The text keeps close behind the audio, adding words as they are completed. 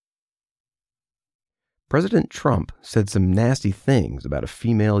President Trump said some nasty things about a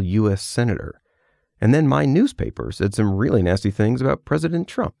female U.S. senator. And then my newspaper said some really nasty things about President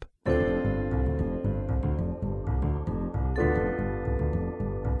Trump.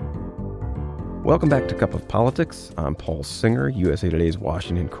 Welcome back to Cup of Politics. I'm Paul Singer, USA Today's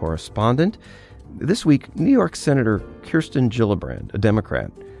Washington correspondent. This week, New York Senator Kirsten Gillibrand, a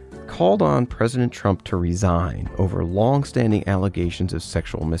Democrat, called on President Trump to resign over long-standing allegations of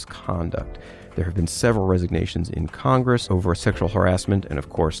sexual misconduct. There have been several resignations in Congress over sexual harassment, and of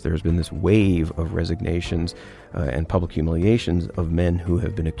course there's been this wave of resignations and public humiliations of men who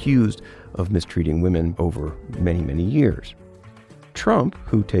have been accused of mistreating women over many, many years. Trump,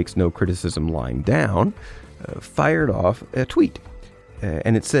 who takes no criticism lying down, fired off a tweet,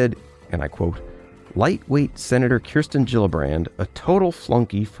 and it said, and I quote, "Lightweight Senator Kirsten Gillibrand, a total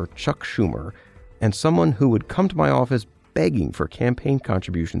flunky for Chuck Schumer, and someone who would come to my office begging for campaign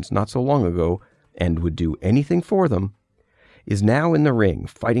contributions not so long ago and would do anything for them, is now in the ring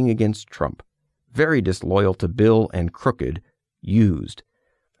fighting against Trump. Very disloyal to Bill and crooked, used."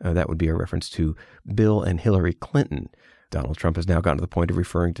 That would be a reference to Bill and Hillary Clinton. Donald Trump has now gotten to the point of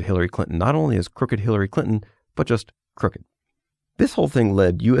referring to Hillary Clinton not only as crooked Hillary Clinton, but just crooked. This whole thing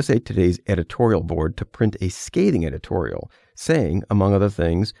led USA Today's editorial board to print a scathing editorial saying, among other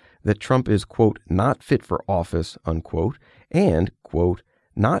things, that Trump is, quote, not fit for office, unquote, and, quote,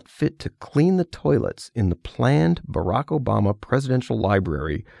 not fit to clean the toilets in the planned Barack Obama presidential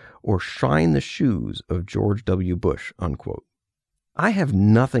library or shine the shoes of George W. Bush, unquote. I have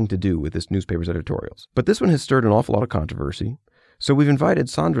nothing to do with this newspaper's editorials, but this one has stirred an awful lot of controversy. So we've invited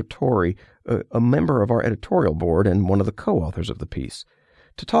Sandra Torre, a member of our editorial board and one of the co-authors of the piece,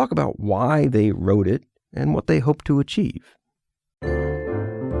 to talk about why they wrote it and what they hope to achieve.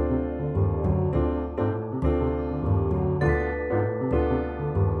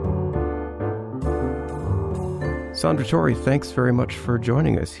 Sandra Torre, thanks very much for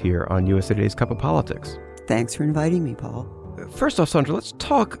joining us here on USA Today's Cup of Politics. Thanks for inviting me, Paul. First off, Sandra, let's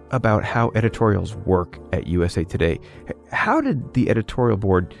talk about how editorials work at USA Today. How did the editorial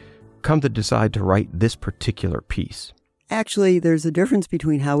board come to decide to write this particular piece? Actually, there's a difference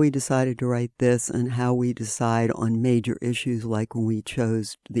between how we decided to write this and how we decide on major issues, like when we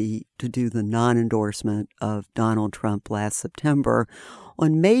chose to do the non-endorsement of Donald Trump last September.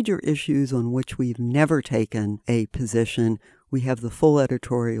 On major issues on which we've never taken a position, we have the full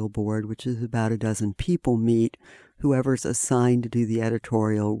editorial board, which is about a dozen people meet. Whoever's assigned to do the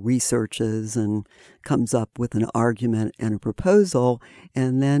editorial researches and comes up with an argument and a proposal,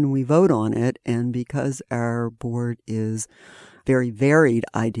 and then we vote on it. And because our board is very varied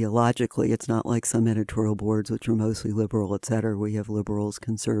ideologically, it's not like some editorial boards, which are mostly liberal, et cetera. We have liberals,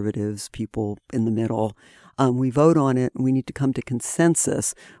 conservatives, people in the middle. We vote on it, and we need to come to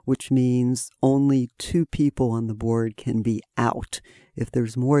consensus, which means only two people on the board can be out. If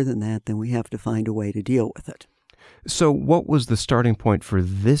there's more than that, then we have to find a way to deal with it. So what was the starting point for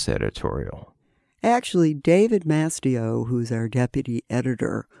this editorial? Actually, David Mastio, who's our deputy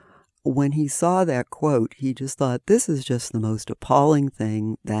editor, when he saw that quote, he just thought, this is just the most appalling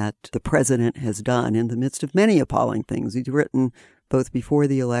thing that the president has done in the midst of many appalling things. He'd written both before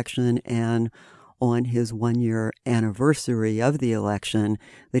the election and on his one-year anniversary of the election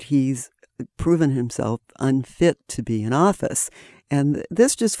that he's proven himself unfit to be in office. And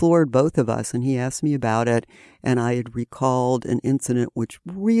this just floored both of us, and he asked me about it, and I had recalled an incident which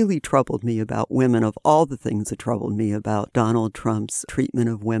really troubled me about women, of all the things that troubled me about Donald Trump's treatment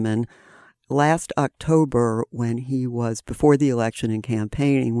of women. Last October, when he was, before the election and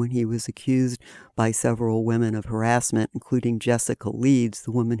campaigning, when he was accused by several women of harassment, including Jessica Leeds,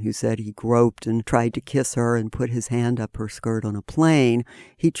 the woman who said he groped and tried to kiss her and put his hand up her skirt on a plane,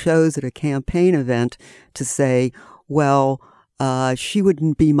 he chose at a campaign event to say, well, she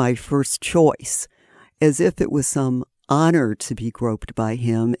wouldn't be my first choice, as if it was some honor to be groped by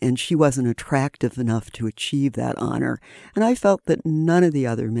him, and she wasn't attractive enough to achieve that honor. And I felt that none of the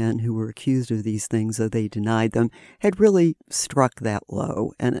other men who were accused of these things, though they denied them, had really struck that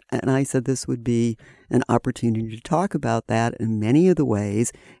low. And I said this would be an opportunity to talk about that and many of the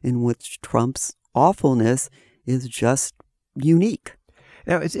ways in which Trump's awfulness is just unique.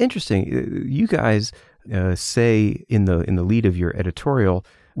 Now, it's interesting. You guys say in the lead of your editorial,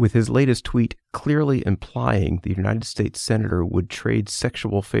 with his latest tweet clearly implying the United States senator would trade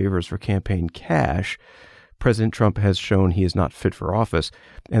sexual favors for campaign cash, President Trump has shown he is not fit for office.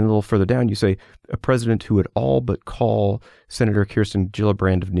 And a little further down, you say, a president who would all but call Senator Kirsten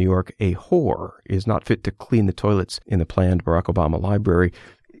Gillibrand of New York a whore is not fit to clean the toilets in the planned Barack Obama library.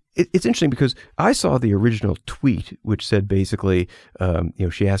 It's interesting because I saw the original tweet, which said basically,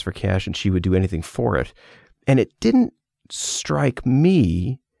 she asked for cash and she would do anything for it. And it didn't strike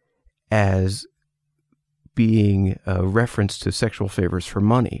me as being a reference to sexual favors for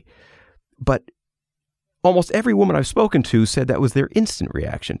money. But almost every woman I've spoken to said that was their instant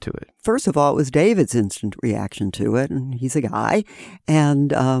reaction to it. First of all, it was David's instant reaction to it, and he's a guy,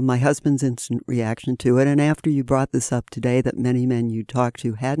 and my husband's instant reaction to it. And after you brought this up today that many men you talked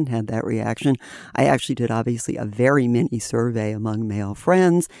to hadn't had that reaction, I actually did obviously a very mini survey among male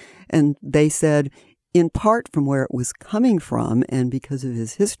friends, and they said, in part from where it was coming from, and because of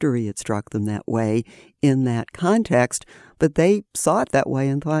his history, it struck them that way in that context. But they saw it that way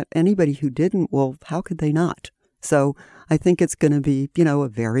and thought anybody who didn't, well, how could they not? So I think it's going to be, a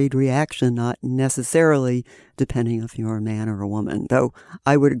varied reaction, not necessarily depending if you're a man or a woman. Though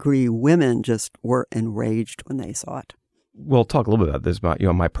I would agree women just were enraged when they saw it. We'll talk a little bit about this, about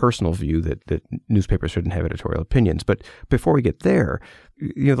my personal view that newspapers shouldn't have editorial opinions. But before we get there,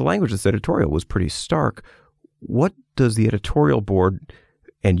 the language of this editorial was pretty stark. What does the editorial board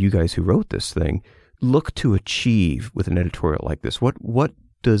and you guys who wrote this thing look to achieve with an editorial like this? What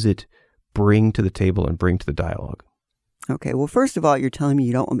does it bring to the table and bring to the dialogue? Okay, well, first of all, you're telling me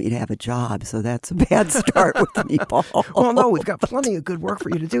you don't want me to have a job, so that's a bad start with me, Paul. Well, no, we've got plenty of good work for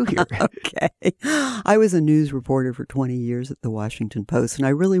you to do here. Okay. I was a news reporter for 20 years at the Washington Post, and I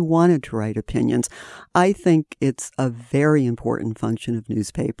really wanted to write opinions. I think it's a very important function of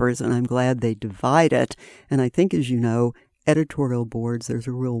newspapers, and I'm glad they divide it. And I think, as you know, editorial boards, there's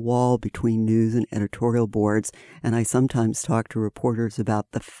a real wall between news and editorial boards, and I sometimes talk to reporters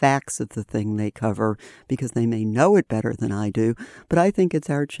about the facts of the thing they cover because they may know it better than I do, but I think it's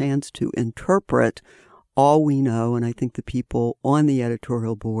our chance to interpret all we know, and I think the people on the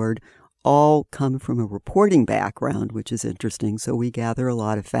editorial board all come from a reporting background, which is interesting. So we gather a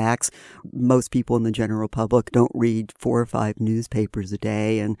lot of facts. Most people in the general public don't read 4 or 5 newspapers a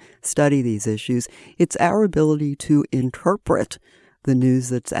day and study these issues. It's our ability to interpret the news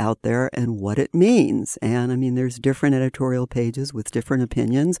that's out there and what it means. And I mean, there's different editorial pages with different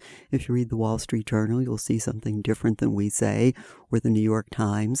opinions. If you read the Wall Street Journal, you'll see something different than we say, or the New York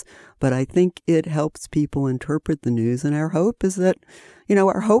Times. But I think it helps people interpret the news. And our hope is that,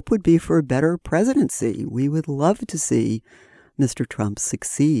 our hope would be for a better presidency. We would love to see Mr. Trump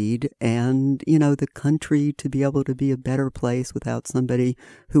succeed and, the country to be able to be a better place without somebody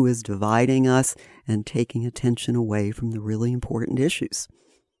who is dividing us and taking attention away from the really important issues.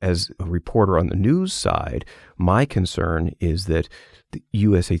 As a reporter on the news side, my concern is that the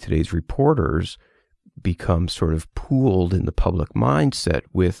USA Today's reporters become sort of pooled in the public mindset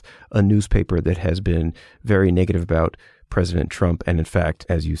with a newspaper that has been very negative about President Trump, and in fact,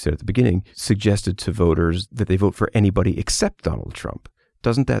 as you said at the beginning, suggested to voters that they vote for anybody except Donald Trump.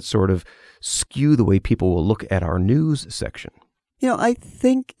 Doesn't that sort of skew the way people will look at our news section? I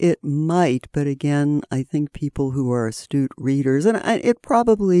think it might, but again, I think people who are astute readers, and it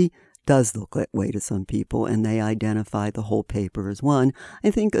probably does look that way to some people, and they identify the whole paper as one.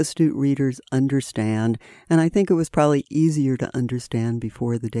 I think astute readers understand, and I think it was probably easier to understand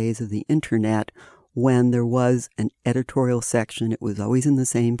before the days of the internet, when there was an editorial section. It was always in the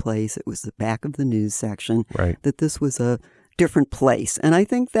same place. It was the back of the news section. Right. That this was a different place. And I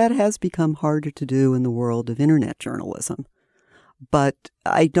think that has become harder to do in the world of internet journalism. But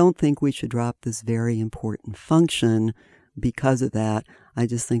I don't think we should drop this very important function because of that. I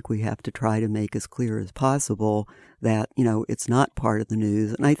just think we have to try to make as clear as possible that, it's not part of the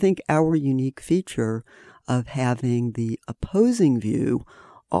news. And I think our unique feature of having the opposing view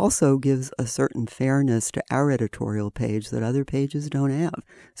also gives a certain fairness to our editorial page that other pages don't have.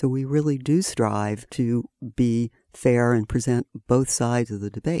 So we really do strive to be fair and present both sides of the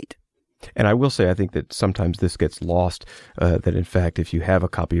debate. And I will say, I think that sometimes this gets lost, that in fact, if you have a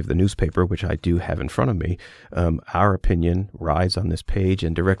copy of the newspaper, which I do have in front of me, our opinion rides on this page,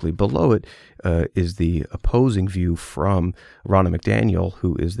 and directly below it is the opposing view from Ronna McDaniel,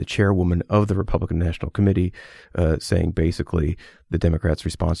 who is the chairwoman of the Republican National Committee, saying basically the Democrats'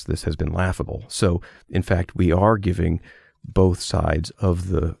 response to this has been laughable. So, in fact, we are giving both sides of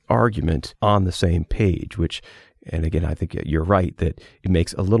the argument on the same page, which, and again, I think you're right that it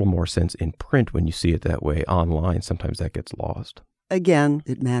makes a little more sense in print when you see it that way. Online, sometimes that gets lost. Again,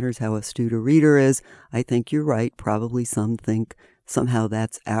 it matters how astute a reader is. I think you're right. Probably some think somehow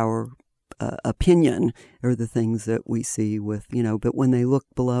that's our opinion or the things that we see with, but when they look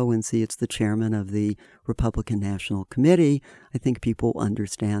below and see it's the chairman of the Republican National Committee, I think people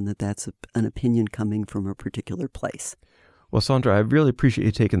understand that that's an opinion coming from a particular place. Well, Sandra, I really appreciate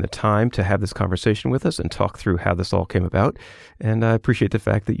you taking the time to have this conversation with us and talk through how this all came about. And I appreciate the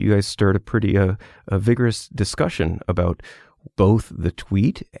fact that you guys stirred a pretty a vigorous discussion about both the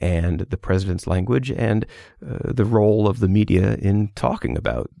tweet and the president's language and the role of the media in talking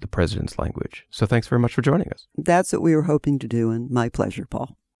about the president's language. So thanks very much for joining us. That's what we were hoping to do, and my pleasure,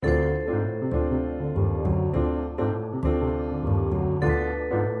 Paul.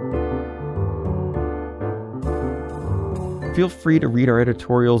 Feel free to read our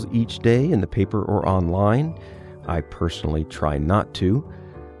editorials each day in the paper or online. I personally try not to.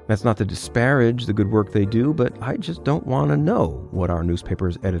 That's not to disparage the good work they do, but I just don't want to know what our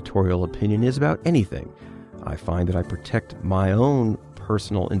newspaper's editorial opinion is about anything. I find that I protect my own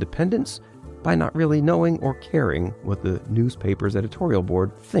personal independence by not really knowing or caring what the newspaper's editorial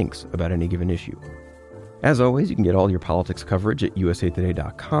board thinks about any given issue. As always, you can get all your politics coverage at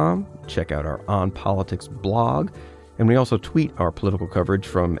usatoday.com. Check out our On Politics blog. And we also tweet our political coverage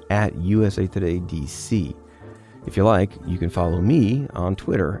from @USATodayDC. If you like, you can follow me on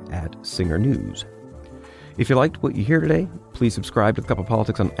Twitter @SingerNews. If you liked what you hear today, please subscribe to The Cup of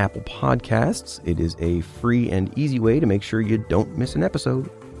Politics on Apple Podcasts. It is a free and easy way to make sure you don't miss an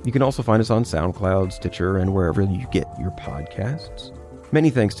episode. You can also find us on SoundCloud, Stitcher, and wherever you get your podcasts. Many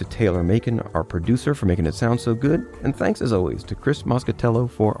thanks to Taylor Macon, our producer, for making it sound so good. And thanks, as always, to Chris Moscatello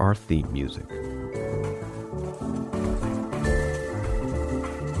for our theme music.